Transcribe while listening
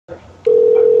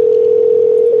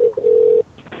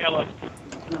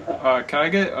Can I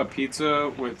get a pizza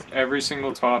with every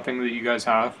single topping that you guys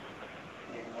have?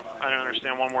 I don't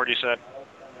understand one word you said.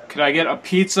 Could I get a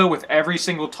pizza with every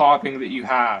single topping that you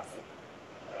have?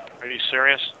 Are you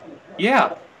serious?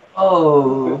 Yeah.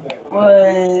 Oh,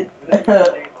 what?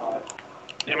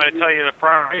 You want me to tell you the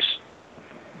price?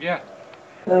 Yeah.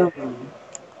 Oh.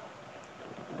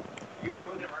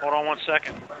 Hold on 1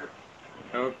 second.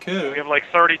 We Okay. have like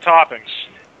 30 toppings.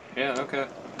 Yeah, okay.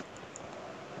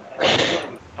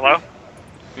 Hello?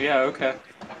 Yeah, okay.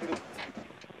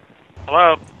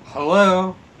 Hello?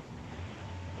 Hello?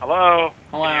 Hello?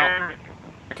 Hello? Can you hear me?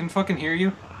 I can fucking hear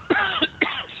you.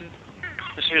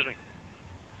 Excuse me.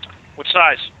 What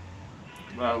size?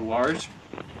 Large?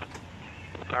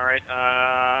 Alright,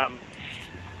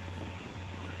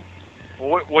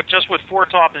 what just with 4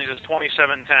 toppings is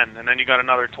 $27.10, and then you got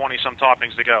another 20-some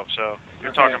toppings to go, so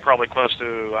you're Okay. talking probably close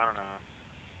to, I don't know,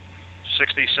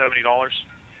 $60, $70.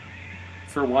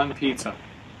 For one pizza.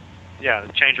 Yeah,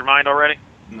 change your mind already?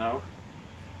 No?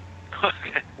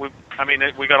 Okay. We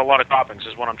got a lot of toppings,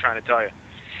 is what I'm trying to tell you.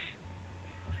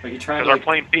 Are you trying Because to,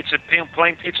 our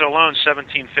plain pizza alone is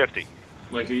 $17.50.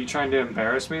 are you trying to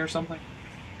embarrass me or something?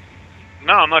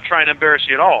 No, I'm not trying to embarrass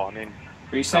you at all. I mean,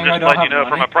 Are you I'm saying just I don't letting have you know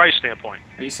money? from a price standpoint.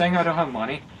 Are you saying I don't have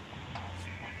money?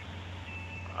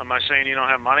 Am I saying you don't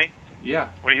have money? Yeah.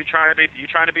 What are you trying to be? You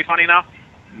trying to be funny now?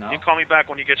 No? You call me back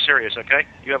when you get serious, okay?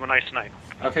 You have a nice night.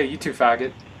 Okay, you too,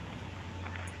 faggot.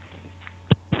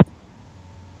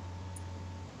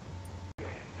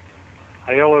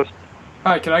 Aiello's.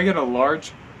 Hi, can I get a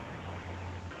large?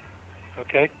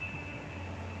 Okay.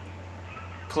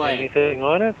 Plain. Anything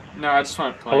on it? No, I just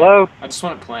want it plain. Hello? I just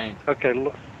want it plain. Okay.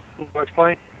 Large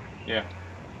plane? Yeah.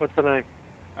 What's the name?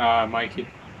 Mikey.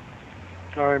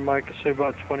 All right, Mike. I'll see you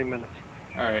about 20 minutes.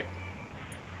 Alright.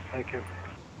 Thank you.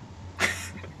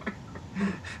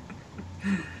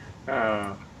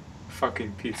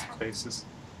 Fucking pizza places.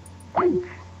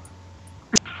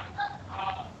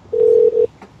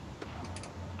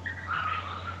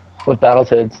 With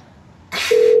Battletoads.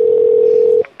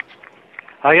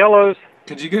 Aiello's.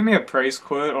 Could you give me a price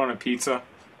quote on a pizza?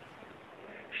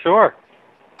 Sure.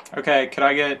 Okay, could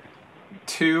I get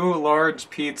 2 large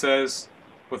pizzas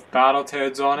with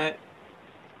Battletoads on it?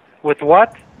 With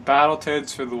what?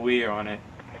 Battletoads for the Wii on it.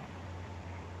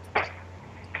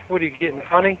 What are you getting,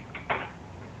 honey?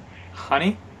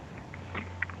 Honey?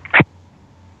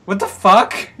 What the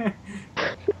fuck?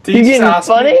 Did You he just getting ask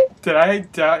funny? me?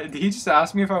 Did he just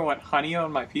ask me if I want honey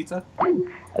on my pizza?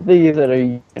 I think you said, "Are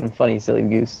you getting funny, silly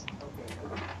goose?"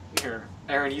 Here,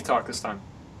 Aaron, you talk this time.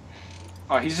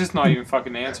 Oh, he's just not even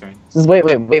fucking answering. Just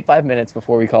wait 5 minutes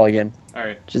before we call again.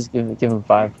 Alright, Just give him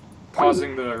 5.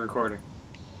 pausing the recording.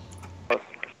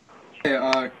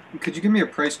 Hey, could you give me a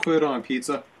price quote on a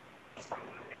pizza?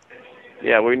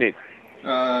 Yeah, what do you need?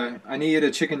 I need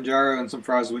a chicken gyro and some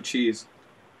fries with cheese.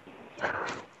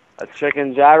 A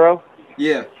chicken gyro?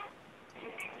 Yeah,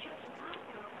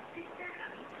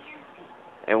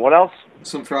 And what else?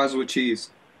 some fries with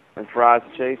cheese. And fries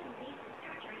and cheese?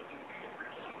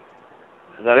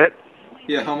 Is that it?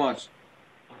 Yeah, how much?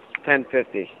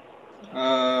 $10.50.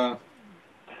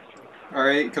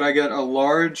 Alright, could I get a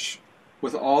large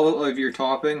with all of your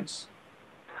toppings?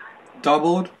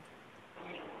 Doubled?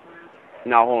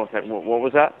 Now, hold on a second. What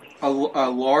was that? A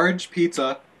large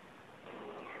pizza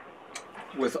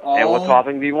with And what all,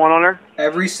 topping do you want on there?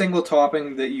 every single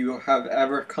topping that you have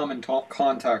ever come in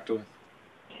contact with.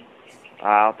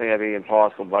 I don't think that'd be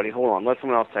impossible, buddy. Hold on. Let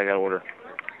someone else take that order.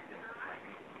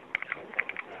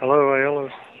 Hello,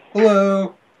 Aiello's.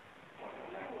 Hello?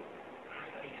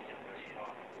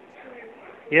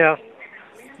 Yeah.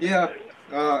 Yeah,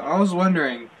 I was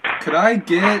wondering, could I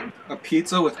get a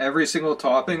pizza with every single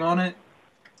topping on it?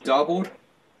 Doubled?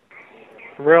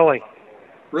 Really?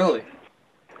 Really?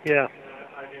 Yeah.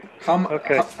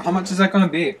 Okay. How much is that going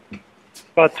to be?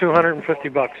 About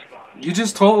 $250. You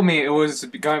just told me it was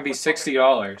going to be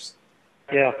 $60.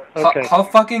 Yeah. Okay. How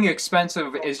fucking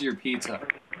expensive is your pizza?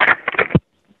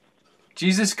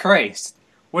 Jesus Christ.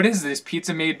 What is this,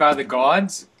 pizza made by the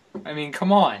gods? I mean,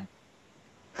 come on.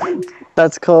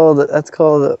 That's called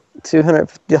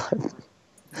 $250.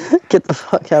 Get the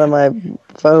fuck out of my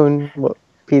phone. What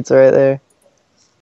pizza right there.